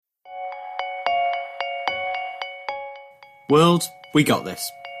World, we got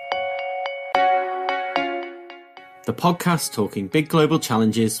this. The podcast talking big global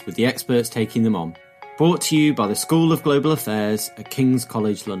challenges with the experts taking them on. Brought to you by the School of Global Affairs at King's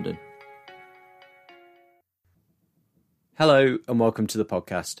College London. Hello and welcome to the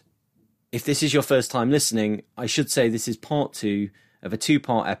podcast. If this is your first time listening, I should say this is part 2 of a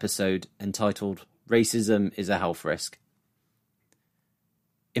 2-part episode entitled Racism is a Health Risk.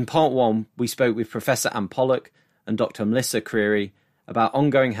 In part 1, we spoke with Professor Anne Pollock and Dr. Melissa Creary about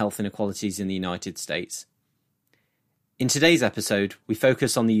ongoing health inequalities in the United States. In today's episode, we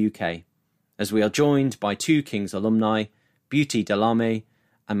focus on the UK, as we are joined by 2 King's alumni, Beauty Delame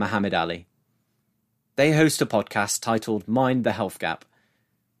and Mohammed Ali. They host a podcast titled Mind the Health Gap.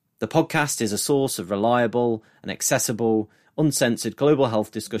 The podcast is a source of reliable and accessible, uncensored global health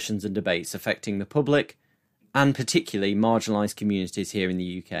discussions and debates affecting the public and particularly marginalised communities here in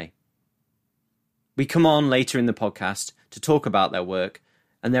the UK. We come on later in the podcast to talk about their work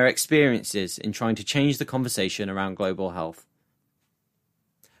and their experiences in trying to change the conversation around global health.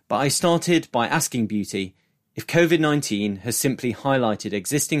 But I started by asking Beauty if COVID-19 has simply highlighted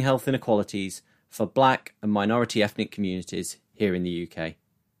existing health inequalities for Black and minority ethnic communities here in the UK.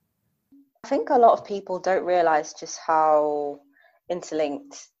 I think a lot of people don't realise just how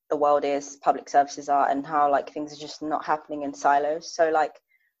interlinked the world is, public services are, and how things are just not happening in silos. So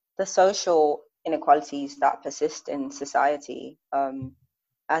the social inequalities that persist in society,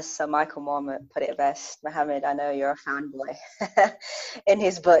 as Sir Michael Moore put it best, Mohammed, I know you're a fanboy, in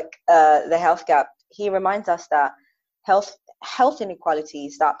his book, The Health Gap, he reminds us that health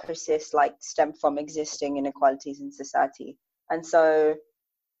inequalities that persist stem from existing inequalities in society. And so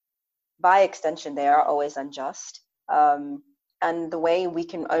by extension, they are always unjust. And the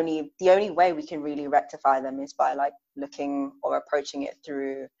only way we can really rectify them is by looking or approaching it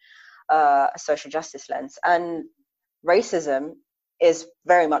through a social justice lens. And racism is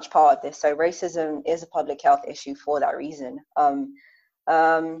very much part of this. So racism is a public health issue for that reason.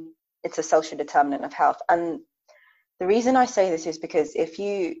 It's a social determinant of health. And the reason I say this is because if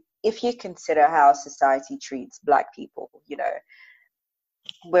you consider how society treats Black people,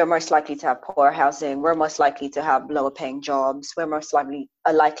 we're most likely to have poor housing, we're most likely to have lower paying jobs, we're most likely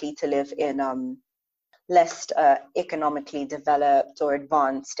to live in less economically developed or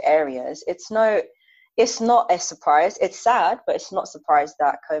advanced areas. It's not a surprise. It's sad, but it's not a surprise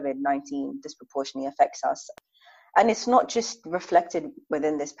that COVID-19 disproportionately affects us. And it's not just reflected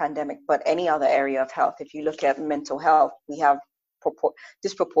within this pandemic, but any other area of health. If you look at mental health, we have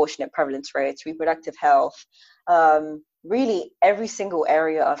disproportionate prevalence rates, reproductive health. Really, every single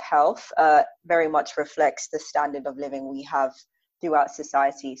area of health very much reflects the standard of living we have throughout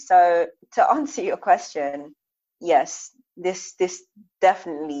society. So to answer your question, yes, this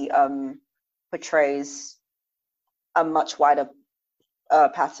definitely portrays a much wider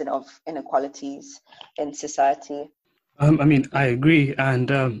pattern of inequalities in society. I agree,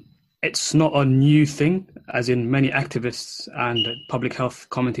 and it's not a new thing, as in many activists and public health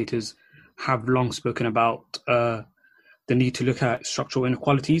commentators have long spoken about the need to look at structural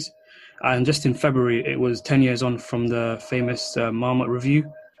inequalities. And just in February, it was 10 years on from the famous Marmot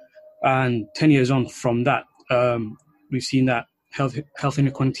Review. And 10 years on from that, we've seen that health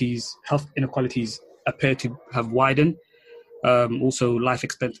inequalities appear to have widened. Also, life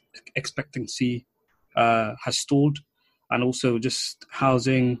expectancy has stalled. And also just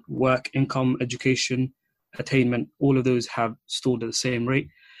housing, work, income, education, attainment, all of those have stalled at the same rate.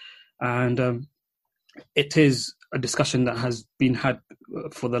 And it is a discussion that has been had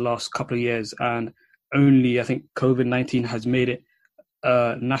for the last couple of years, and only I think COVID-19 has made it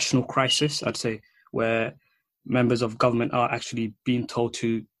a national crisis, I'd say, where members of government are actually being told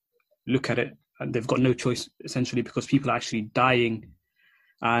to look at it, and they've got no choice essentially because people are actually dying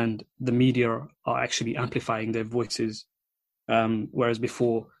and the media are actually amplifying their voices. Whereas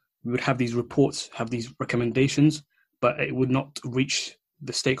before we would have these reports, have these recommendations, but it would not reach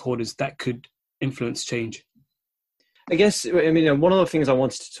the stakeholders that could influence change. I guess, one of the things I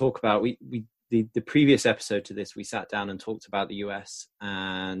wanted to talk about, the previous episode to this, we sat down and talked about the US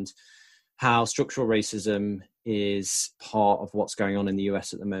and how structural racism is part of what's going on in the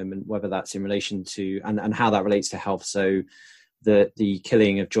US at the moment, whether that's in relation to, and how that relates to health. So the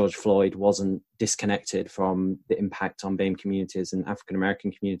killing of George Floyd wasn't disconnected from the impact on BAME communities and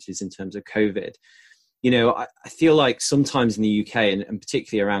African-American communities in terms of COVID. I feel like sometimes in the UK, and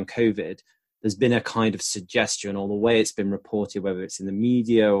particularly around COVID, there's been a kind of suggestion, or the way it's been reported, whether it's in the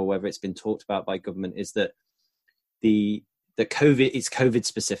media or whether it's been talked about by government, is that COVID is COVID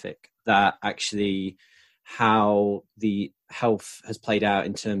specific, that actually how the health has played out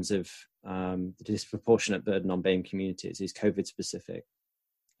in terms of the disproportionate burden on BAME communities is COVID specific.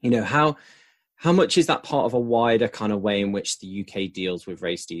 You know, how much is that part of a wider kind of way in which the UK deals with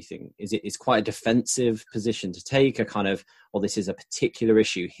race, do you think? Is quite a defensive position to take, a kind of, well, this is a particular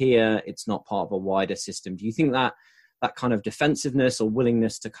issue here, it's not part of a wider system? Do you think that kind of defensiveness or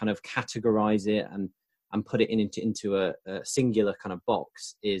willingness to kind of categorize it and put it into a singular kind of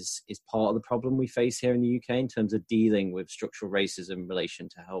box is part of the problem we face here in the UK in terms of dealing with structural racism in relation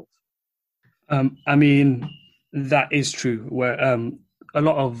to health? I mean, that is true, where a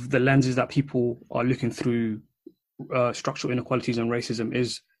lot of the lenses that people are looking through structural inequalities and racism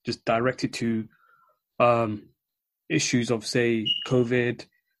is just directed to issues of, say, COVID,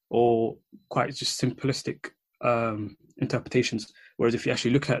 or quite just simplistic interpretations. Whereas if you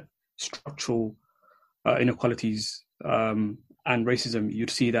actually look at structural inequalities and racism, you'd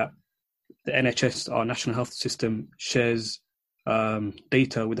see that the NHS, our national health system, shares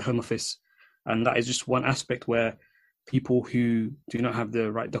data with the Home Office, and that is just one aspect where people who do not have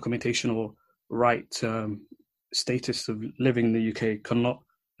the right documentation or right status of living in the UK cannot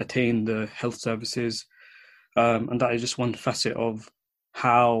attain the health services, and that is just one facet of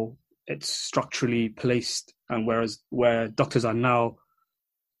how it's structurally placed. And where doctors are now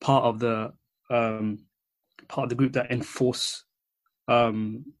part of the group that enforce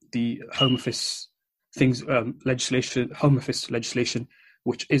the Home Office Home Office legislation,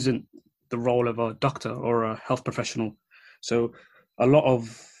 which isn't the role of a doctor or a health professional. So a lot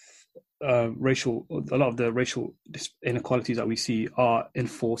of the racial inequalities that we see are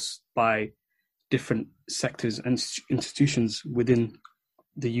enforced by different sectors and institutions within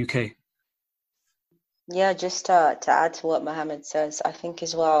the UK. Yeah, just to add to what Mohammed says, I think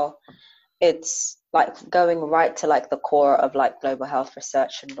as well, it's like going right to like the core of like global health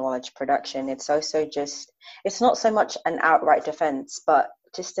research and knowledge production. It's also just, it's not so much an outright defense, but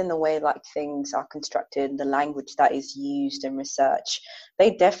just in the way like things are constructed, the language that is used in research,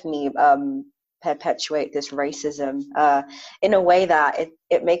 they definitely perpetuate this racism in a way that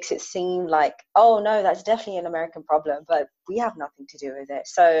it makes it seem like, oh no, that's definitely an American problem, but we have nothing to do with it.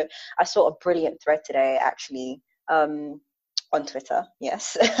 So I saw a brilliant thread today actually on Twitter,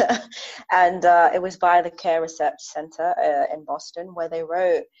 yes, and it was by the Care Research Center in Boston, where they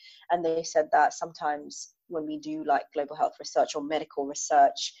wrote, and they said that sometimes when we do like global health research or medical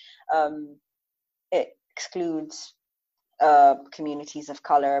research, it excludes communities of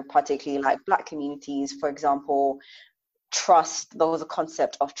color, particularly like Black communities. For example, trust, there was a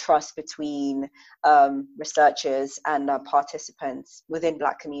concept of trust between researchers and participants within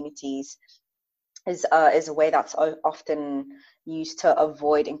Black communities is a way that's often used to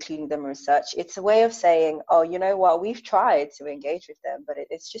avoid including them in research. It's a way of saying, oh, you know what, we've tried to engage with them, but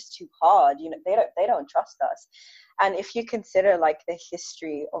it's just too hard. You know, they don't trust us. And if you consider like the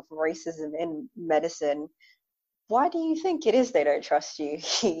history of racism in medicine, why do you think it is they don't trust you?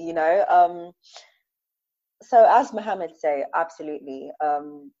 You know, so as Mohammed say, absolutely,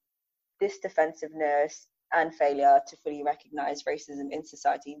 this defensiveness and failure to fully recognize racism in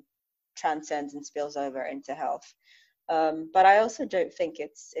society transcends and spills over into health. But I also don't think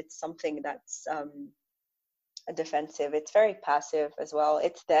it's something that's a defensive. It's very passive as well.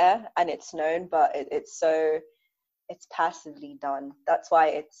 It's there and it's known, but it's passively done. That's why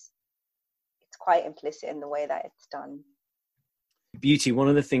it's quite implicit in the way that it's done. Beauty, one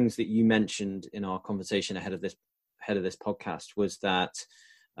of the things that you mentioned in our conversation ahead of this podcast was that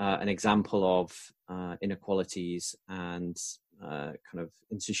an example of inequalities and kind of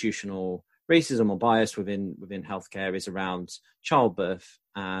institutional racism or bias within healthcare is around childbirth,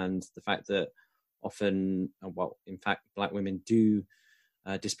 and the fact that often, well, in fact, Black women do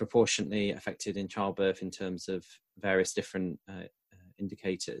disproportionately affected in childbirth in terms of various different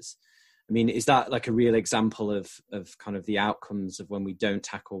indicators. I mean, is that like a real example of kind of the outcomes of when we don't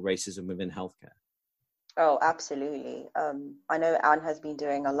tackle racism within healthcare? Oh, absolutely. I know Anne has been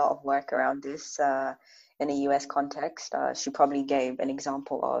doing a lot of work around this in a US context. She probably gave an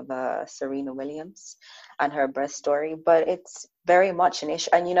example of Serena Williams and her birth story, but it's very much an issue.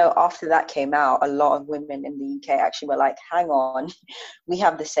 And, you know, after that came out, a lot of women in the UK actually were like, hang on, we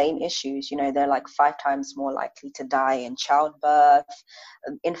have the same issues. You know, they're like 5 times more likely to die in childbirth.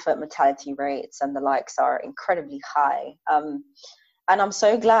 Infant mortality rates and the likes are incredibly high. And I'm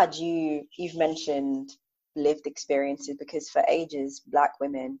so glad you've mentioned lived experiences, because for ages, Black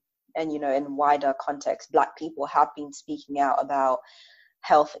women, and, you know, in wider context, Black people have been speaking out about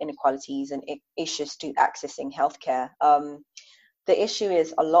health inequalities and issues to accessing healthcare. The issue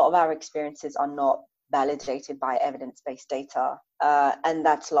is a lot of our experiences are not validated by evidence-based data, and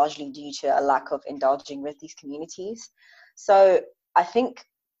that's largely due to a lack of indulging with these communities. So I think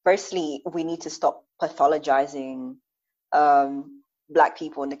firstly, we need to stop pathologizing Black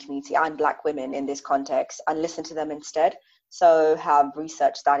people in the community and Black women in this context, and listen to them instead. So have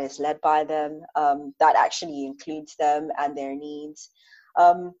research that is led by them, that actually includes them and their needs.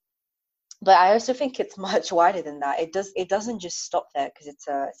 But I also think it's much wider than that. It doesn't just stop there, because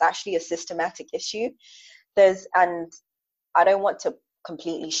it's actually a systematic issue. And I don't want to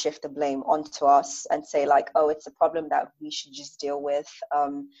completely shift the blame onto us and say like, oh, it's a problem that we should just deal with.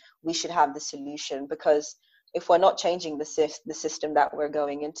 We should have the solution, because if we're not changing the system that we're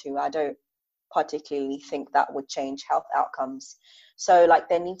going into, I don't particularly think that would change health outcomes. So like,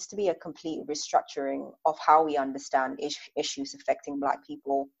 there needs to be a complete restructuring of how we understand issues affecting Black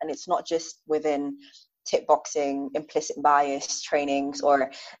people. And it's not just within tip boxing, implicit bias trainings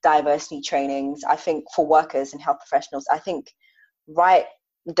or diversity trainings. I think for workers and health professionals, I think right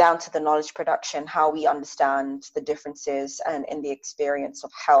down to the knowledge production, how we understand the differences and in the experience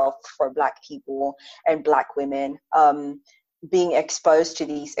of health for Black people and Black women, being exposed to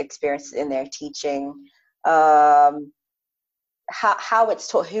these experiences in their teaching, how it's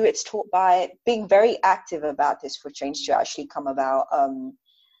taught, who it's taught by, being very active about this for change to actually come about,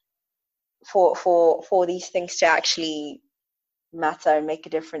 for these things to actually matter and make a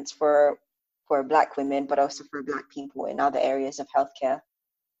difference for Black women, but also for Black people in other areas of healthcare.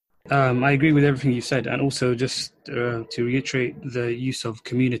 I agree with everything you said, and also just to reiterate the use of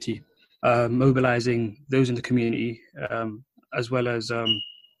community, mobilizing those in the community, as well as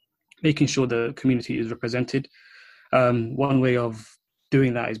making sure the community is represented. One way of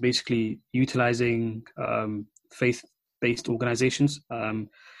doing that is basically utilizing faith-based organizations.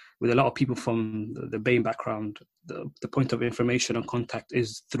 With a lot of people from the BAME background, the point of information and contact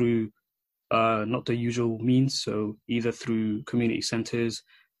is through not the usual means, so either through community centers,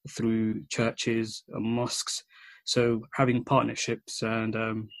 through churches, mosques. So having partnerships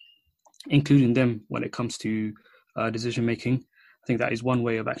and including them when it comes to decision making, I think that is one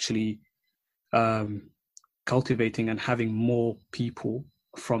way of actually cultivating and having more people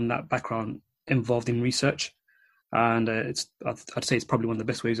from that background involved in research. And I'd say it's probably one of the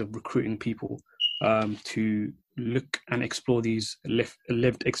best ways of recruiting people to look and explore these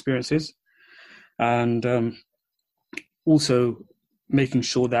lived experiences. And also making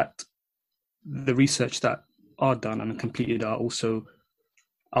sure that the research that are done and completed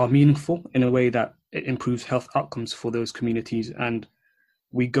are meaningful in a way that it improves health outcomes for those communities. And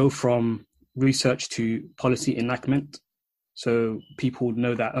we go from research to policy enactment. So people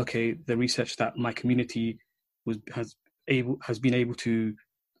know that, okay, the research that my community has been able to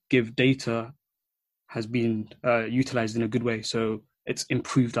give data has been utilized in a good way. So it's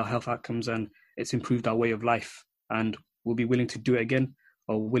improved our health outcomes and it's improved our way of life, and we'll be willing to do it again,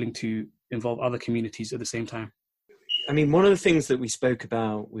 or willing to involve other communities at the same time. I mean, one of the things that we spoke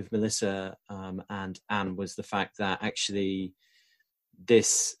about with Melissa and Anne was the fact that actually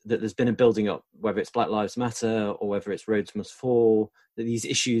that there's been a building up, whether it's Black Lives Matter or whether it's Rhodes Must Fall, that these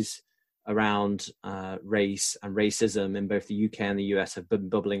issues around race and racism in both the UK and the US have been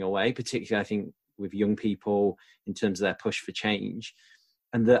bubbling away, particularly I think with young people in terms of their push for change.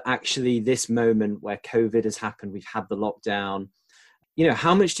 And that actually this moment where COVID has happened, we've had the lockdown,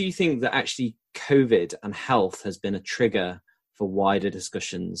 how much do you think that actually COVID and health has been a trigger for wider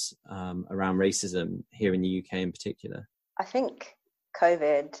discussions around racism here in the UK in particular? I think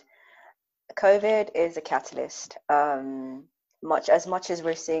COVID is a catalyst. Much as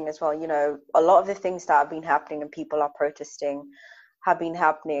we're seeing as well, a lot of the things that have been happening and people are protesting have been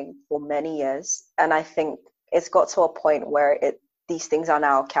happening for many years. And I think it's got to a point where these things are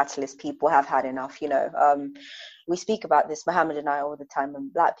now catalysts. People have had enough, we speak about this, Mohammed and I, all the time,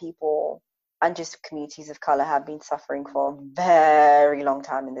 and Black people and just communities of color have been suffering for a very long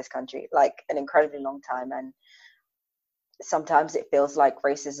time in this country, like an incredibly long time. And sometimes it feels like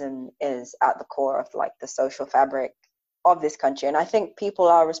racism is at the core of like the social fabric of this country. And I think people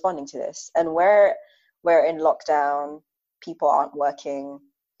are responding to this. And we're in lockdown, people aren't working,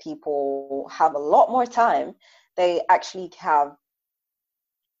 people have a lot more time. They actually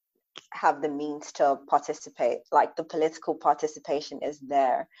have the means to participate. Like the political participation is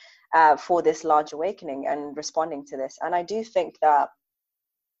there for this large awakening and responding to this. And I do think that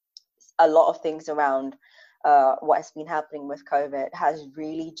a lot of things around what has been happening with COVID has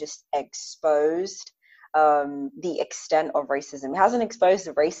really just exposed the extent of racism. It hasn't exposed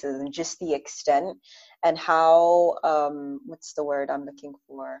the racism, just the extent and how, what's the word I'm looking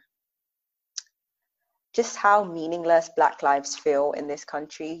for? Just how meaningless Black lives feel in this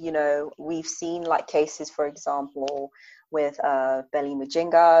country. We've seen like cases, for example, with Belly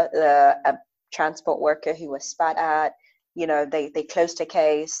Mujinga, a transport worker who was spat at, they closed a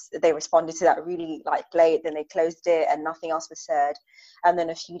case. They responded to that really like late, then they closed it and nothing else was said. And then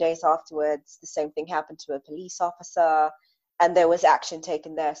a few days afterwards, the same thing happened to a police officer and there was action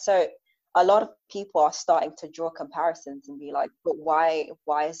taken there. So a lot of people are starting to draw comparisons and be like, but why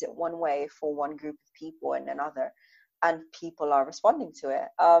is it one way for one group of people and another? And people are responding to it.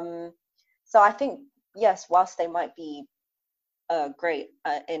 So I think, yes, whilst they might be great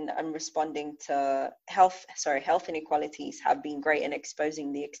in responding to health inequalities, have been great in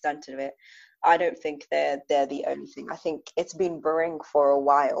exposing the extent of it, I don't think they're the only thing. I think it's been brewing for a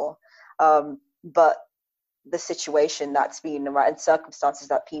while, but the situation that's been right and circumstances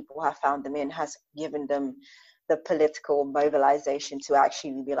that people have found them in has given them the political mobilization to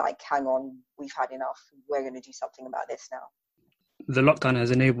actually be like, hang on, we've had enough. We're going to do something about this now. The lockdown has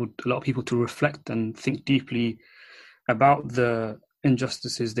enabled a lot of people to reflect and think deeply about the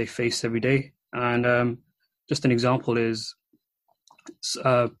injustices they face every day. And just an example is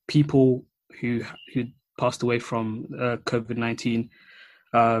people who passed away from COVID-19,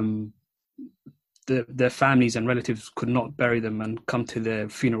 their families and relatives could not bury them and come to their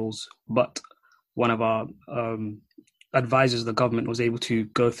funerals, but one of our advisors of the government was able to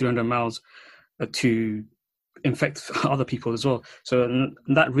go 300 miles to infect other people as well. So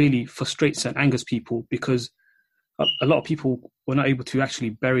that really frustrates and angers people, because a lot of people were not able to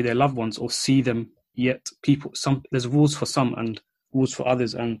actually bury their loved ones or see them, yet there's rules for some and rules for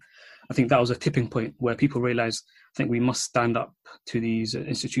others. And I think that was a tipping point where people realized, I think we must stand up to these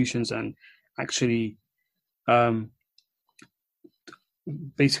institutions and actually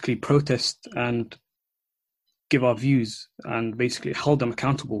basically protest and give our views and basically hold them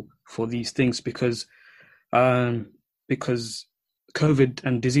accountable for these things, because COVID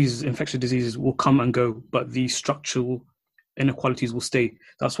and infectious diseases will come and go, but these structural inequalities will stay.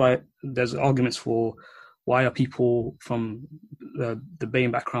 That's why there's arguments for why are people from the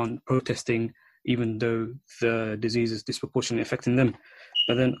BAME background protesting, even though the disease is disproportionately affecting them.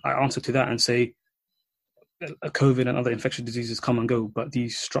 But then I answer to that and say, COVID and other infectious diseases come and go, but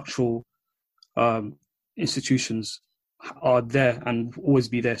these structural institutions are there and will always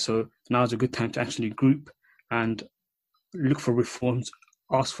be there. So now is a good time to actually group and look for reforms,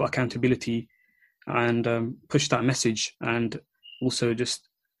 ask for accountability, and push that message, and also just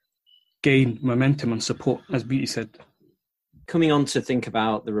gain momentum and support, as Beauty said. Coming on to think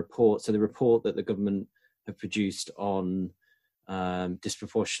about the report, so the report that the government have produced on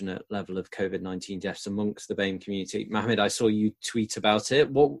disproportionate level of COVID-19 deaths amongst the BAME community. Mohammed, I saw you tweet about it.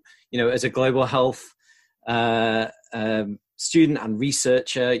 What, as a global health student and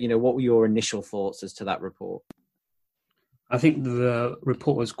researcher, what were your initial thoughts as to that report? I think the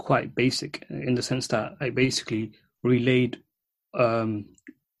report was quite basic in the sense that it basically relayed all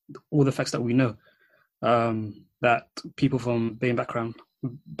the facts that we know, that people from BAME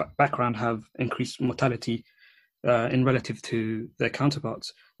background have increased mortality in relative to their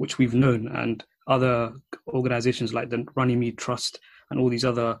counterparts, which we've known, and other organizations like the Runnymede Trust and all these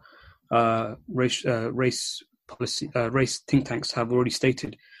other race think tanks have already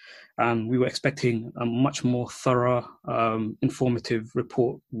stated. We were expecting a much more thorough, informative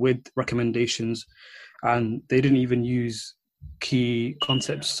report with recommendations, and they didn't even use key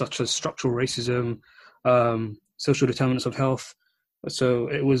concepts such as structural racism, social determinants of health. So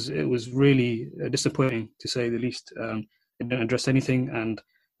it was really disappointing, to say the least. It didn't address anything, and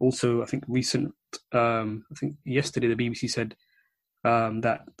also I think yesterday the BBC said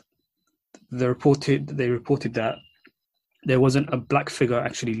that they reported that there wasn't a black figure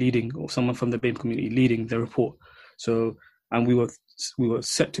actually leading, or someone from the BAME community leading the report. So, and we were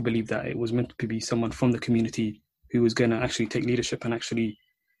set to believe that it was meant to be someone from the community who was going to actually take leadership and actually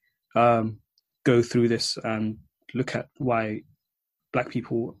go through this and look at why black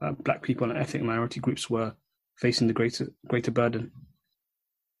people and ethnic minority groups were facing the greater burden.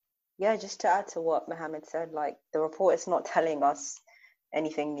 Yeah, just to add to what Mohammed said, like, the report is not telling us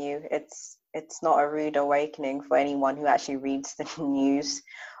anything new. It's not a rude awakening for anyone who actually reads the news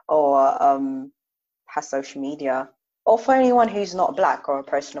or has social media, or for anyone who's not black or a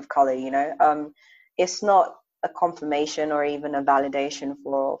person of color. It's not a confirmation or even a validation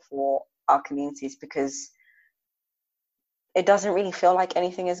for our communities, because it doesn't really feel like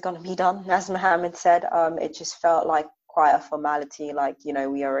anything is going to be done. As Mohammed said, it just felt like quite a formality, like,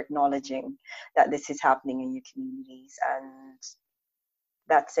 we are acknowledging that this is happening in your communities, and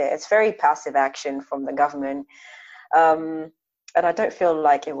that's it. It's very passive action from the government, and I don't feel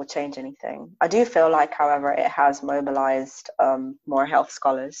like it will change anything. I do feel like, however, it has mobilized more health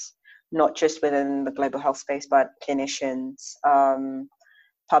scholars, not just within the global health space, but clinicians,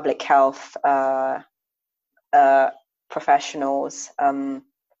 public health professionals,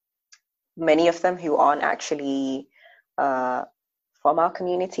 many of them who aren't actually from our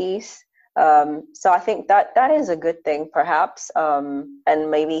communities. So I think that is a good thing, perhaps,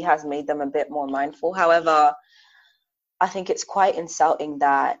 and maybe has made them a bit more mindful. However, I think it's quite insulting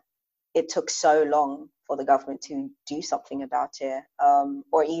that it took so long for the government to do something about it,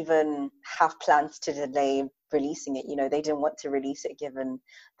 or even have plans to delay releasing it. You know, they didn't want to release it given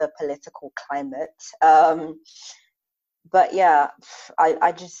the political climate. But yeah,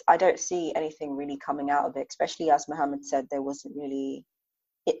 I don't see anything really coming out of it, especially as Mohammed said, there wasn't really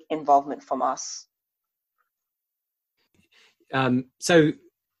involvement from us. So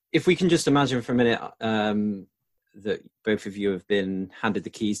if we can just imagine for a minute that both of you have been handed the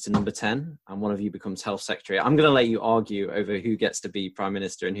keys to number 10 and one of you becomes health secretary. I'm going to let you argue over who gets to be prime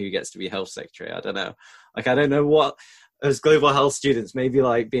minister and who gets to be health secretary. I don't know. I don't know what, as global health students, maybe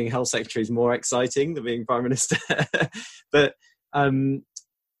like being health secretary is more exciting than being prime minister. But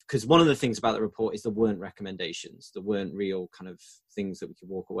because one of the things about the report is there weren't recommendations. There weren't real kind of things that we could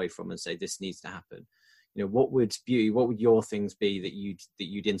walk away from and say, this needs to happen. You know, what would your things be that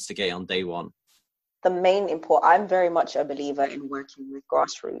you'd instigate on day one? I'm very much a believer in working with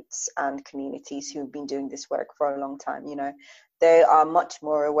grassroots and communities who've been doing this work for a long time. You know, they are much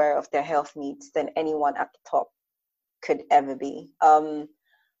more aware of their health needs than anyone at the top could ever be.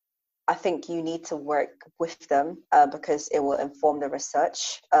 I think you need to work with them because it will inform the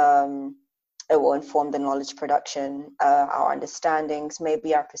research. It will inform the knowledge production, our understandings,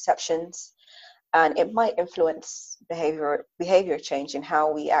 maybe our perceptions, and it might influence behavior change in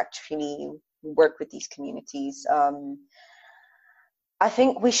how we actually work with these communities. I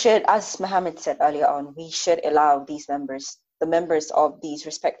think we should, as Mohammed said earlier on, we should allow the members of these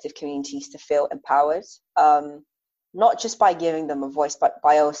respective communities to feel empowered, not just by giving them a voice, but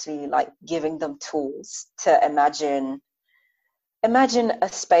by also like giving them tools to imagine a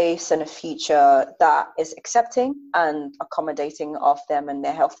space and a future that is accepting and accommodating of them and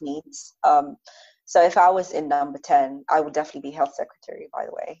their health needs. So if I was in number 10, I would definitely be health secretary, by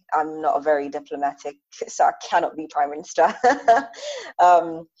the way. I'm not a very diplomatic, so I cannot be prime minister.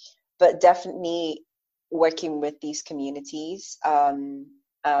 But definitely working with these communities and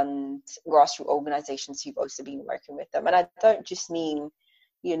grassroots organizations who've also been working with them. And I don't just mean,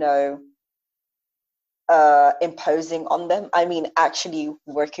 you know, imposing on them. I mean, actually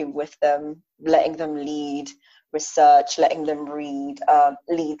working with them, letting them lead research, letting them lead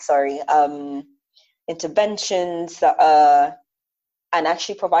interventions, and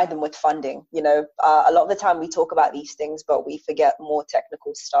actually provide them with funding. You know, a lot of the time we talk about these things, but we forget more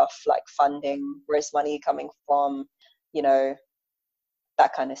technical stuff like funding, where's money coming from, you know,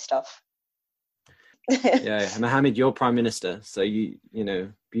 that kind of stuff. Yeah, Mohammed, you're prime minister, so you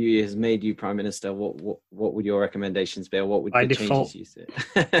know, Beauty has made you prime minister. What would your recommendations be, or what would the changes you see?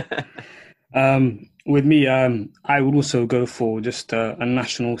 With me, I would also go for just a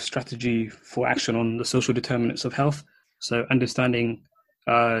national strategy for action on the social determinants of health. So understanding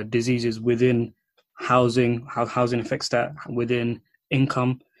diseases within housing, how housing affects that, within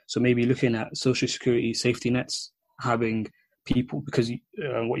income. So maybe looking at social security safety nets, having people, because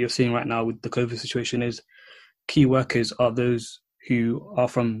what you're seeing right now with the COVID situation is key workers are those who are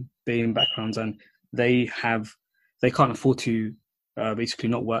from BAME backgrounds and they can't afford to basically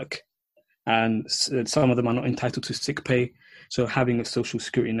not work. And some of them are not entitled to sick pay. So having a social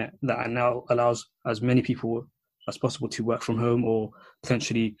security net that now allows as many people as possible to work from home or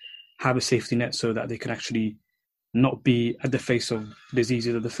potentially have a safety net so that they can actually not be at the face of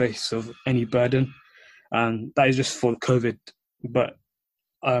diseases or the face of any burden. And that is just for COVID, but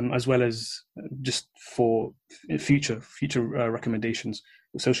as well as just for future recommendations,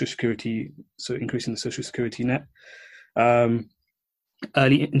 social security, so increasing the social security net.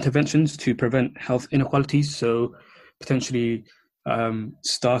 Early interventions to prevent health inequalities, so potentially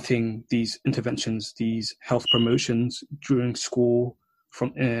starting these interventions, these health promotions during school,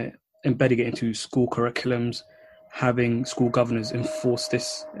 from embedding it into school curriculums, having school governors enforce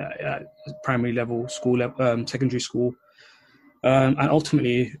this at primary level, school level, secondary school, and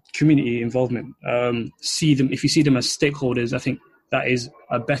ultimately community involvement. If you see them as stakeholders, I think that is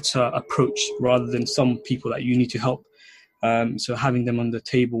a better approach rather than some people that you need to help. So having them on the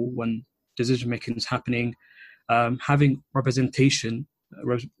table when decision making is happening, having representation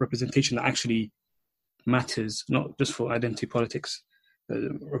that actually matters, not just for identity politics,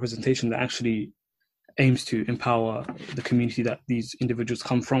 representation that actually aims to empower the community that these individuals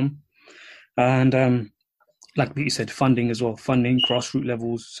come from. And like you said, funding as well, funding grassroots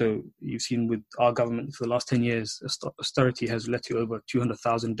levels. So you've seen with our government for the last 10 years, austerity has led to over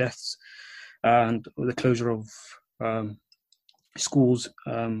 200,000 deaths, and the closure of schools,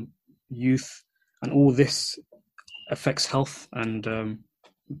 youth, and all this affects health. And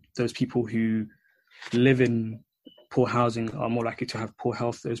those people who live in poor housing are more likely to have poor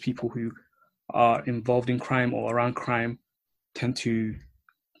health. Those people who are involved in crime or around crime tend to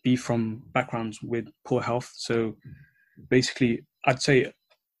be from backgrounds with poor health. So basically, I'd say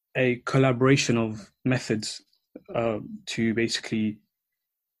a collaboration of methods to basically,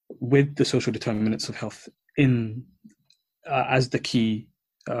 with the social determinants of health in as the key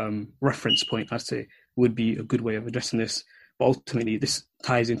reference point, I'd say would be a good way of addressing this. But ultimately, this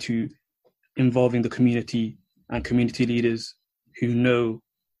ties into involving the community and community leaders who know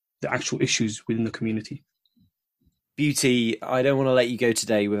the actual issues within the community. Beauty, I don't want to let you go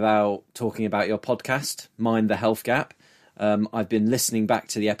today without talking about your podcast, Mind the Health Gap. I've been listening back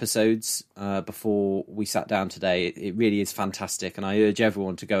to the episodes before we sat down today. It really is fantastic, and I urge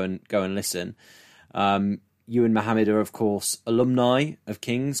everyone to go and listen. You and Mohammed are, of course, alumni of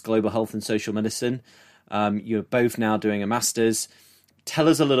King's Global Health and Social Medicine. You're both now doing a master's. Tell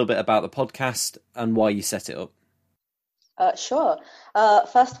us a little bit about the podcast and why you set it up. Sure.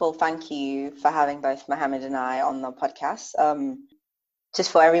 First of all, thank you for having both Mohammed and I on the podcast.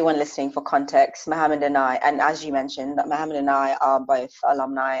 Just for everyone listening, for context, Mohammed and I, and as you mentioned, that Mohammed and I are both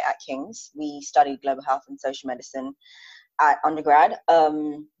alumni at King's. We studied global health and social medicine at undergrad.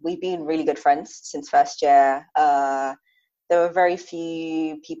 We've been really good friends since first year. There were very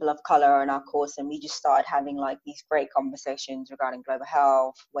few people of color in our course, and we just started having like these great conversations regarding global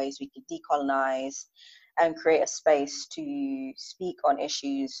health, ways we could decolonize, and create a space to speak on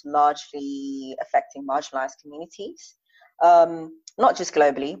issues largely affecting marginalized communities. Not just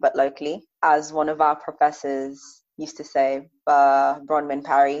globally, but locally. As one of our professors used to say, Bronwyn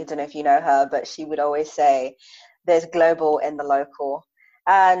Parry, I don't know if you know her, but she would always say, there's global in the local.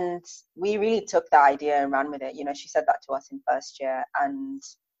 And we really took that idea and ran with it. You know, she said that to us in first year, and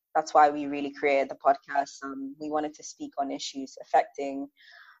that's why we really created the podcast. We wanted to speak on issues affecting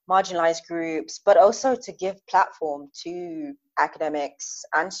marginalized groups, but also to give platform to academics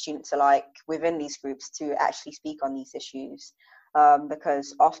and students alike within these groups to actually speak on these issues.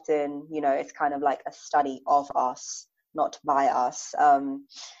 Because often, you know, it's kind of like a study of us, not by us.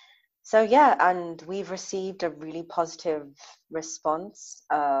 So yeah, and we've received a really positive response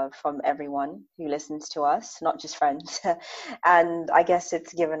from everyone who listens to us, not just friends. And I guess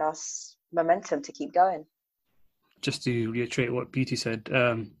it's given us momentum to keep going. Just to reiterate what Beauty said,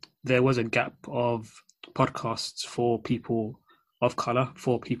 there was a gap of podcasts for people of color,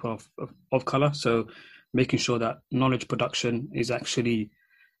 of color. So making sure that knowledge production is actually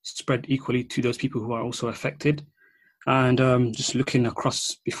spread equally to those people who are also affected. And just looking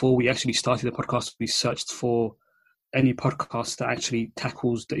across, before we actually started the podcast, we searched for any podcast that actually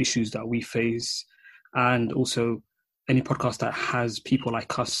tackles the issues that we face, and also any podcast that has people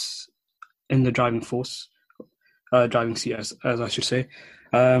like us in the driving seat, as I should say.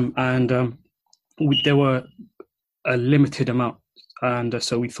 There were a limited amount, and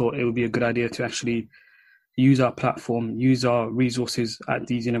so we thought it would be a good idea to actually use our platform, use our resources at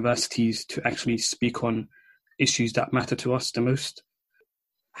these universities to actually speak on issues that matter to us the most.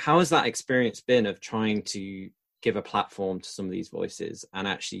 How has that experience been of trying to give a platform to some of these voices and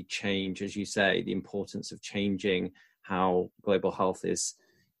actually change, as you say, the importance of changing how global health is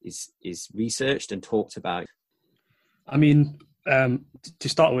researched and talked about? I mean, to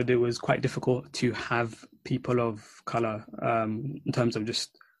start with, it was quite difficult to have people of color in terms of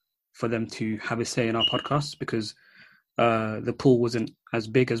just for them to have a say in our podcast, because the pool wasn't as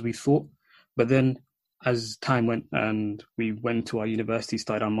big as we thought. But then as time went and we went to our university,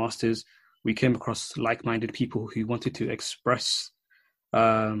 started our masters, we came across like-minded people who wanted to express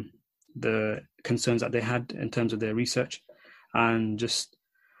the concerns that they had in terms of their research. And just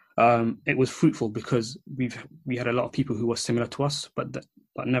it was fruitful because we had a lot of people who were similar to us, but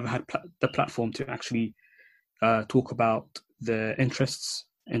never had the platform to actually talk about their interests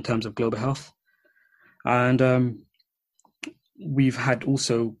in terms of global health. And we've had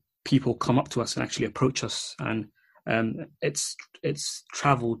also people come up to us and actually approach us, and it's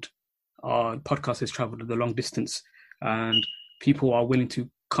traveled. Our podcast has traveled the long distance, and people are willing to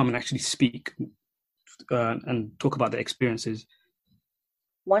come and actually speak and talk about their experiences.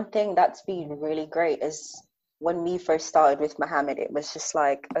 One thing that's been really great is when we first started with Mohammed, it was just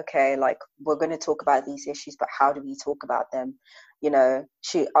like, okay, like we're going to talk about these issues, but how do we talk about them? You know,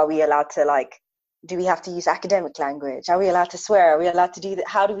 are we allowed to do we have to use academic language? Are we allowed to swear? Are we allowed to do that?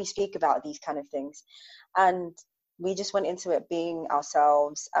 How do we speak about these kind of things? And we just went into it being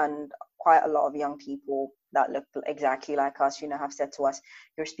ourselves, and quite a lot of young people that look exactly like us, have said to us,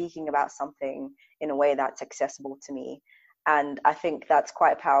 you're speaking about something in a way that's accessible to me. And I think that's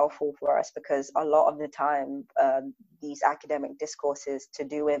quite powerful for us, because a lot of the time, these academic discourses to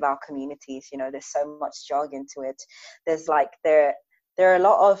do with our communities, you know, there's so much jargon to it. There's like, there are a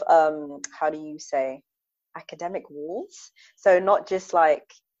lot of, how do you say, academic walls. So not just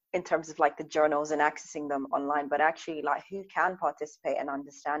like in terms of like the journals and accessing them online, but actually like who can participate and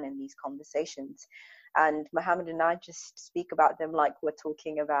understand in these conversations. And Mohammed and I just speak about them like we're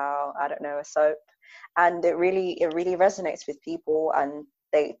talking about, I don't know, a soap. And it really resonates with people, and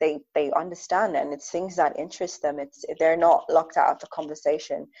they understand, and it's things that interest them. They're not locked out of the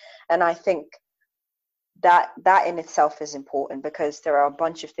conversation. And I think that in itself is important, because there are a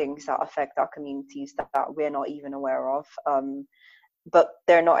bunch of things that affect our communities that we're not even aware of, but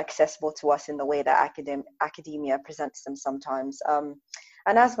they're not accessible to us in the way that academia presents them sometimes.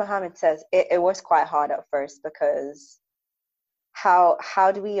 And as Mohammed says, it was quite hard at first, because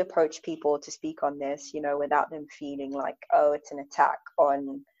how do we approach people to speak on this, you know, without them feeling like, oh, it's an attack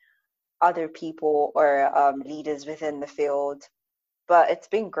on other people or leaders within the field. But it's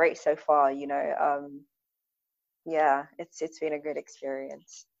been great so far, you know. Yeah, it's been a good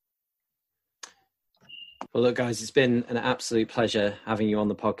experience. Well, look, guys, it's been an absolute pleasure having you on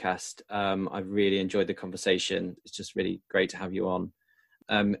the podcast. I've really enjoyed the conversation. It's just really great to have you on.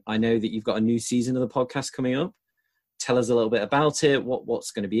 I know that you've got a new season of the podcast coming up. Tell us a little bit about it, what's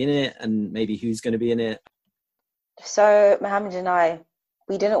going to be in it, and maybe who's going to be in it. So Mohammed and I,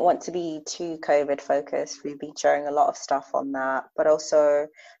 we didn't want to be too COVID focused. We've been sharing a lot of stuff on that, but also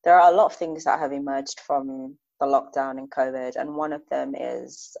there are a lot of things that have emerged from the lockdown and COVID, and one of them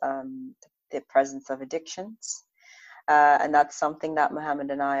is the presence of addictions. And that's something that Mohammed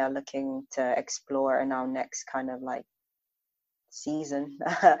and I are looking to explore in our next kind of like season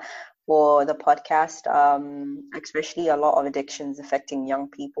for the podcast, especially a lot of addictions affecting young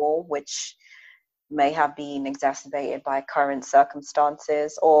people, which may have been exacerbated by current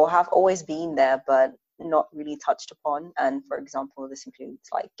circumstances or have always been there but not really touched upon. And for example, this includes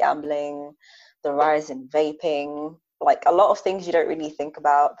like gambling, the rise in vaping, like a lot of things you don't really think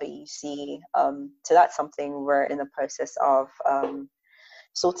about but you see. So that's something we're in the process of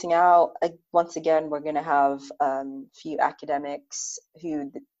sorting out. Once again, we're going to have a few academics who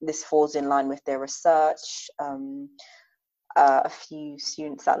this falls in line with their research. A few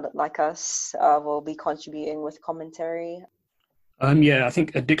students that look like us will be contributing with commentary. Yeah, I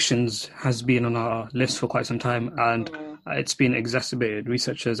think addictions has been on our list for quite some time, and it's been exacerbated.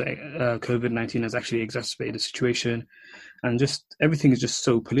 Researchers, COVID-19 has actually exacerbated the situation, and just everything is just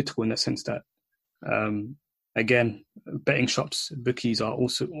so political in the sense that, again, betting shops, bookies are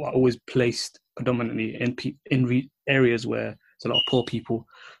always placed predominantly in areas where there's a lot of poor people.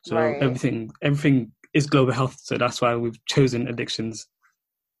 So Right. everything is global health. So that's why we've chosen addictions.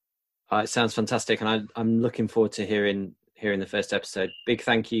 It sounds fantastic, and I'm looking forward to hearing the first episode. Big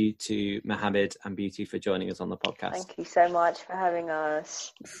thank you to Mohammed and Beauty for joining us on the podcast. Thank you so much for having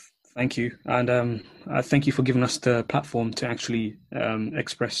us. Thank you. And thank you for giving us the platform to actually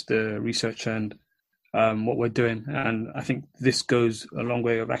express the research and what we're doing. And I think this goes a long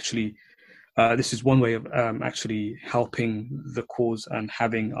way of actually, this is one way of actually helping the cause and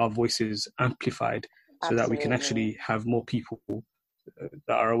having our voices amplified so that we can actually have more people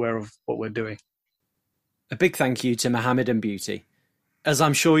that are aware of what we're doing. A big thank you to Mohammed and Beauty. As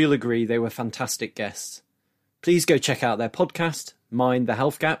I'm sure you'll agree, they were fantastic guests. Please go check out their podcast, Mind the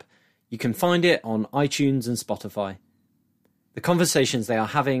Health Gap. You can find it on iTunes and Spotify. The conversations they are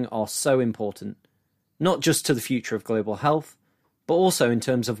having are so important, not just to the future of global health, but also in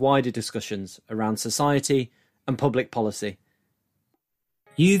terms of wider discussions around society and public policy.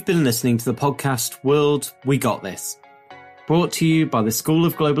 You've been listening to the podcast World, We Got This, brought to you by the School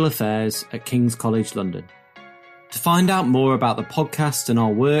of Global Affairs at King's College London. To find out more about the podcast and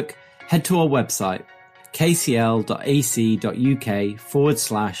our work, head to our website, kcl.ac.uk/World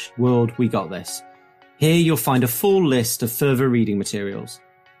We Got This. Here you'll find a full list of further reading materials.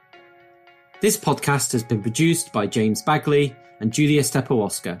 This podcast has been produced by James Bagley and Julia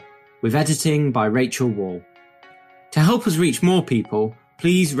Stepowoska, with editing by Rachel Wall. To help us reach more people,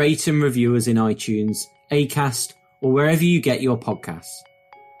 please rate and review us in iTunes, Acast, or wherever you get your podcasts.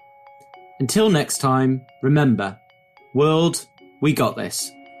 Until next time, remember, world, we got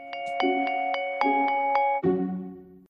this.